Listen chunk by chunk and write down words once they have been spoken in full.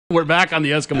We're back on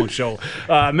the Eskimo Show.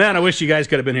 Man, I wish you guys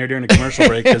could have been here during the commercial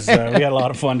break because we had a lot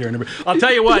of fun during the break. I'll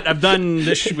tell you what, I've done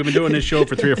this. We've been doing this show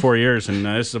for 3 or 4 years, and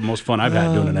this is the most fun I've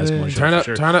had doing an Eskimo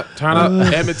Show. Turn up.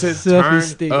 Edmonton,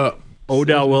 turn up.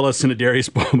 Odell Willis and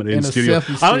Adarius Bowman in the studio.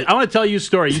 I want to tell you a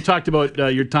story. You talked about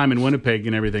your time in Winnipeg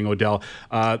and everything, Odell.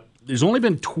 There's only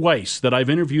been twice that I've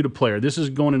interviewed a player. This is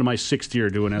going into my 6th year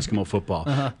doing Eskimo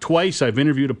football. Twice I've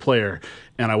interviewed a player,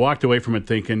 and I walked away from it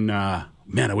thinking, man,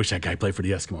 I wish that guy played for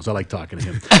the Eskimos. I like talking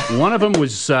to him. One of them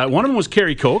was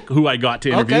Kerry Koch, who I got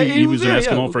to interview. He was an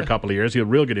Eskimo for a couple of years. He had a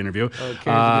real good interview.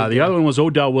 The other one was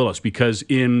Odell Willis, because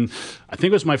I think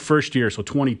it was my first year, so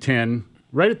 2010.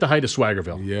 Right at the height of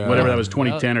Swaggerville, whatever that was,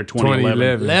 2010 or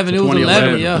 2011. It was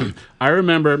 11, yeah. I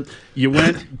remember you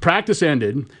went, practice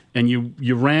ended, and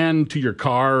you ran to your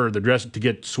car or the dress to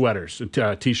get sweaters,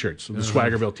 T-shirts, the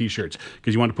Swaggerville T-shirts,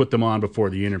 because you wanted to put them on before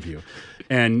the interview.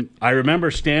 And I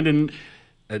remember standing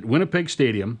at Winnipeg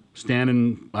Stadium, I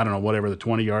don't know, whatever, the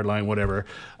 20-yard line, whatever.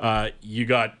 You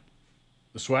got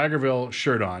the Swaggerville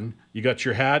shirt on. You got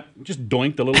your hat just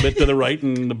doinked a little bit to the right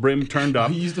and the brim turned up.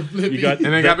 You got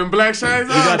them black shades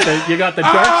on. You got the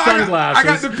dark sunglasses.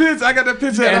 I got the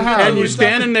picture at the house. And you're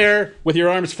standing there with your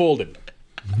arms folded.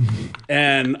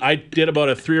 And I did about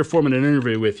a 3 or 4 minute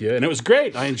interview with you, and it was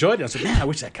great. I enjoyed it. I said, man, I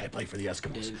wish that guy played for the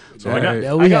Eskimos. So I got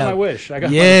my wish. I got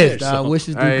my wish. I wish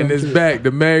it and it's back.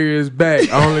 The mayor is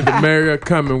back. Only the mayor of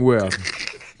Commonwealth.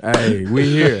 Hey, we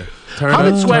here. How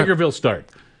did Swaggerville start?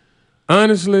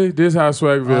 Honestly, this is how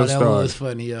Swaggerville started. That was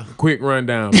funny, yeah. Quick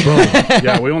rundown. Boom.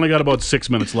 Yeah, we only got about 6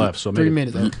 minutes left. So maybe 3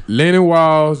 minutes. Lenny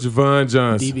Walls, Javon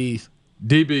Johnson.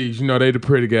 DBs, you know, they the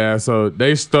pretty guys. So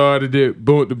they started it,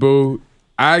 boot to boot.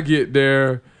 I get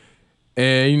there,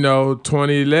 and,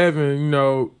 2011,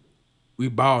 we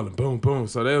balling, boom, boom.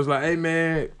 So they was like, hey,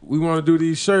 man, we want to do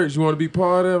these shirts. You want to be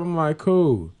part of it? I'm like,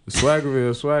 cool.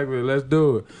 Swaggerville, let's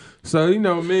do it. So,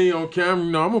 me on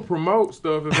camera, I'm going to promote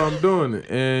stuff if I'm doing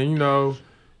it. And,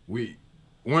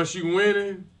 once you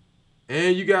winning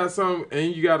and you got something,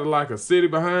 and you got a city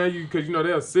behind you, because,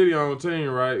 they're a city-owned team,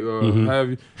 right? Have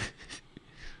you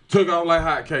took off like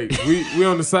hotcakes. We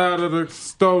on the side of the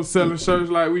store selling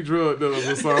shirts like we drug dealers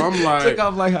or something. I'm like, took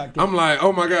off like hotcakes. I'm like,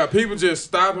 oh, my God. People just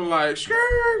stopping like,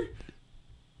 sure.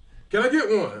 Can I get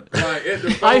one? Like at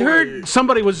the I heard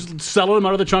somebody was selling them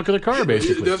out of the trunk of the car,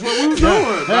 basically. That's what we was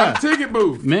doing. By the ticket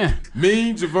booth. Man.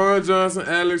 Me, Javon Johnson,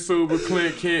 Alex Suber,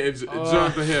 Clint Kent, and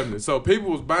Jonathan Hebner. So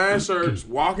people was buying shirts,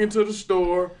 walking to the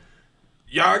store.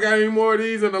 Y'all got any more of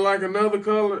these in another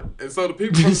color? And so the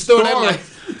people from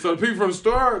the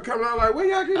store coming out like, where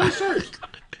y'all get these shirts?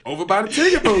 Over by the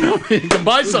ticket booth. You can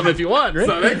buy some if you want, right?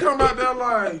 So they come out there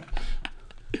like,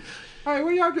 hey,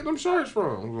 where y'all get them shirts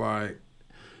from? Like,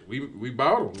 we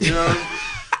bought them,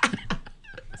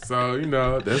 So,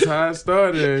 that's how it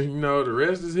started. The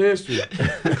rest is history.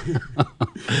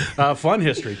 Fun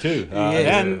history, too.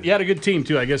 And you had a good team,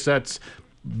 too. I guess that's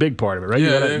a big part of it, right?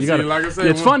 Like I said,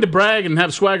 it's fun to brag and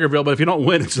have Swaggerville, but if you don't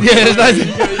win, it's... Actually,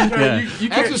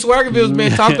 Swaggerville's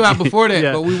been talked about before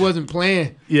that, but we wasn't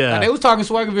playing. Yeah. They was talking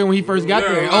Swaggerville when he first got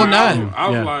there in 09. I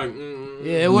was like...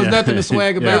 Yeah, it was nothing to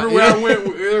swag about.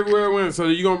 Everywhere I went. So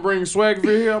you gonna bring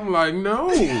Swaggerville here? I'm like, no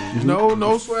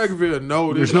Swaggerville.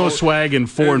 No, there's no swag in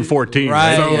 4 and 14.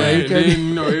 Right. So, and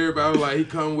then everybody was like, he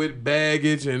come with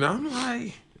baggage, and I'm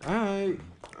like, all right,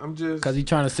 I'm just because he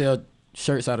trying to sell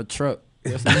shirts out of truck.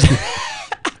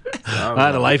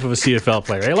 The life of a CFL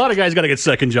player. Right? A lot of guys got to get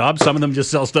second jobs. Some of them just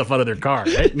sell stuff out of their car.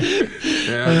 Right?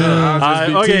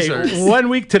 Okay, 1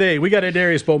 week today. We got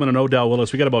Adarius Bowman and Odell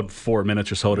Willis. We got about 4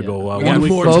 minutes or so to go. 1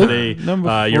 week from today,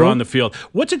 you're on the field.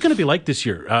 What's it going to be like this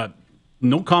year?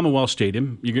 No Commonwealth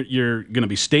Stadium. You're going to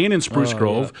be staying in Spruce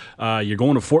Grove. Yeah. You're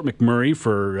going to Fort McMurray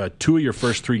for 2 of your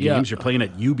first 3 games. You're playing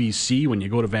at UBC when you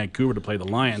go to Vancouver to play the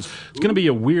Lions. It's going to be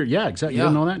a weird, exactly. You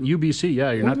didn't know that? UBC,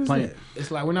 you're not playing. That?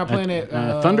 It's like we're not playing at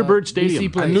Thunderbird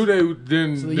Stadium. I knew they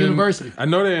didn't. The university. I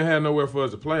know they didn't have nowhere for us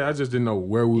to play. I just didn't know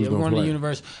where we was going to play. To the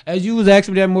university. As you was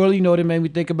asking me that, Morley, you know what it made me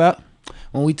think about?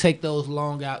 When we take those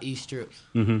long out East trips.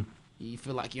 Mm-hmm. You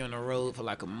feel like you're on the road for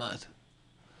like a month.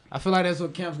 I feel like that's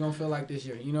what camp's going to feel like this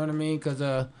year. You know what I mean? Because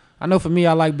I know for me,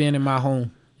 I like being in my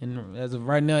home. And as of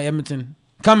right now, Edmonton,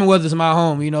 Commonwealth is my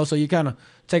home, so you're kind of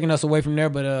taking us away from there.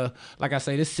 But like I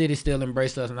say, this city still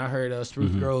embraced us. And I heard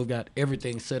Spruce Grove got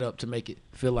everything set up to make it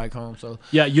feel like home. So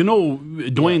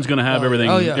Dwayne's going to have everything.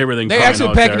 Everything. They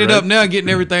actually packing it up now, getting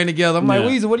everything together. I'm like,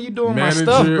 Weezy, what are you doing with my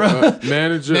stuff, bro?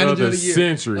 Manager of the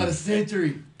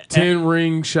century.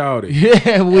 10-ring shouty.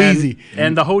 Yeah, wheezy.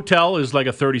 And the hotel is like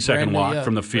a 30-second walk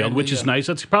from the field, which is nice.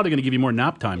 That's probably going to give you more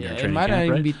nap time during training camp, It might not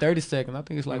even right? be 30 seconds. I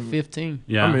think it's like 15.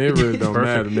 Yeah. I mean, it really don't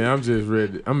matter, man. I'm just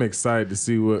ready. I'm excited to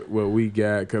see what we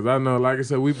got because I know, like I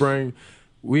said,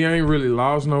 we ain't really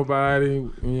lost nobody.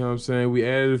 You know what I'm saying? We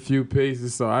added a few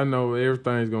pieces, so I know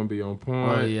everything's gonna be on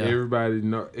point. Oh, yeah. Everybody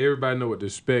know what to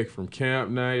expect from camp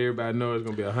now. Everybody know it's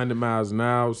gonna be 100 miles an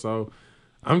hour. So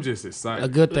I'm just excited. A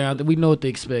good thing. I think we know what to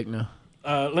expect now.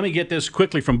 Let me get this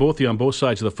quickly from both of you on both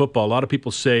sides of the football. A lot of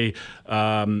people say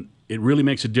it really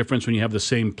makes a difference when you have the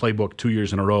same playbook 2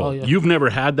 years in a row. Oh, yeah. You've never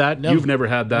had that. Never. You've never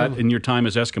had that Never. in your time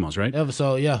as Eskimos, right? Ever.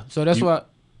 So, yeah. So that's why,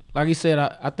 like you said,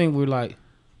 I think we're like,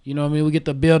 you know what I mean? We get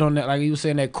to build on that, like you were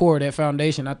saying, that core, that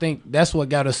foundation. I think that's what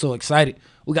got us so excited.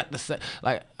 We got this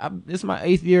is my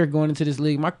 8th year going into this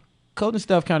league. My coaching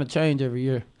stuff kind of change every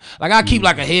year. Like I keep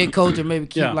like a head coach or maybe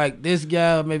keep like this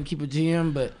guy, or maybe keep a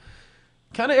GM, but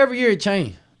kind of every year it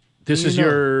changed. This is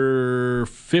your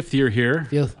 5th year here.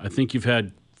 5th. I think you've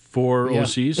had 4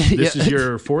 OCs. This is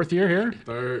your 4th year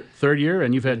here? Third year,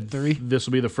 and you've had 3. This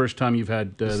will be the first time you've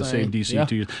had the same DC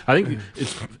 2 years. I think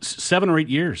it's 7 or 8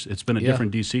 years. It's been a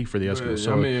different DC for the Eskimos.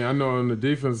 So, I mean, I know on the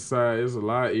defensive side, it's a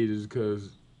lot easier because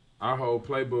our whole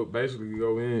playbook basically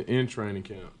go in training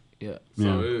camp. Yeah.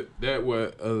 So that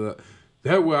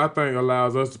what I think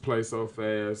allows us to play so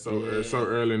fast, so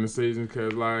early in the season.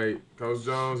 Because like Coach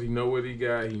Jones, he know what he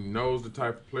got. He knows the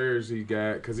type of players he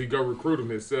got. Because he go recruit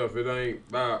them himself. It ain't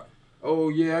about, oh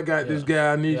yeah, I got this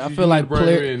guy. I need you. I feel like to bring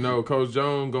him in. No, Coach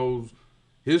Jones goes.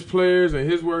 His players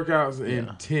and his workouts are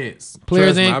intense.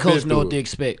 Players and coach know what to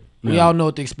expect. We all know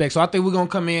what to expect. So I think we're gonna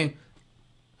come in.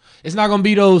 It's not gonna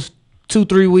be those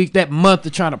 2-3 weeks, that month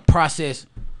of trying to process.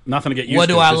 Nothing to get used what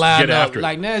to. do I just line get up? after it.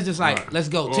 Like now it's just like let's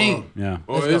go team. Yeah.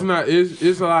 Or it's not.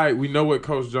 It's like we know what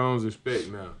Coach Jones expects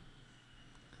now.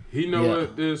 He know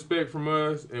what to expect from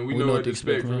us, and we know what to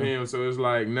expect from him. So it's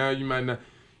like now you might not.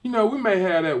 You know, we may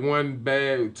have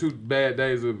that 2 bad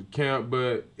days of camp,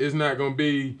 but it's not gonna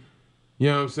be. You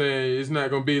know what I'm saying? It's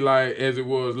not gonna be like as it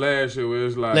was last year, where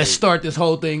it's like let's start this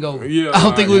whole thing over. Yeah, I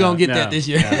don't think we're gonna get that this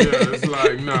year. Yeah, it's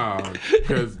like nah.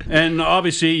 And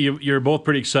obviously, you're both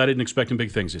pretty excited and expecting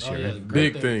big things this year. Right?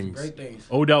 Big things. Great things.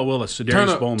 Odell Willis,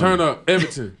 Adarius Bowman. Turn up,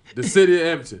 Edmonton, the city of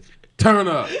Edmonton. Turn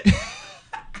up.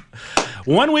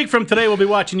 1 week from today, we'll be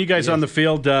watching you guys on the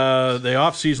field. The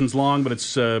off season's long, but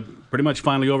it's pretty much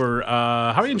finally over.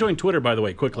 How are you enjoying Twitter, by the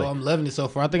way, quickly? Oh, I'm loving it so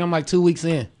far. I think I'm like 2 weeks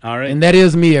in. All right. And that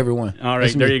is me, everyone. All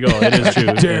right, there you go. It is true.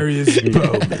 Adarius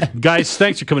Bowman. Guys,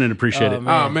 thanks for coming in. Appreciate it.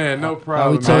 Oh, man, no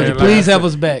problem. We told you, please have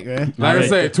us back, man. Like I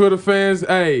say, Twitter fans,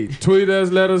 hey, tweet us.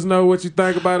 Let us know what you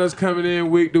think about us coming in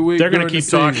week to week. They're going to keep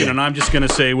talking, and I'm just going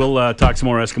to say we'll talk some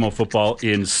more Eskimo football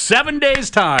in 7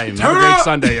 days' time. Have a great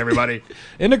Sunday, everybody.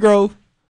 In the Grove.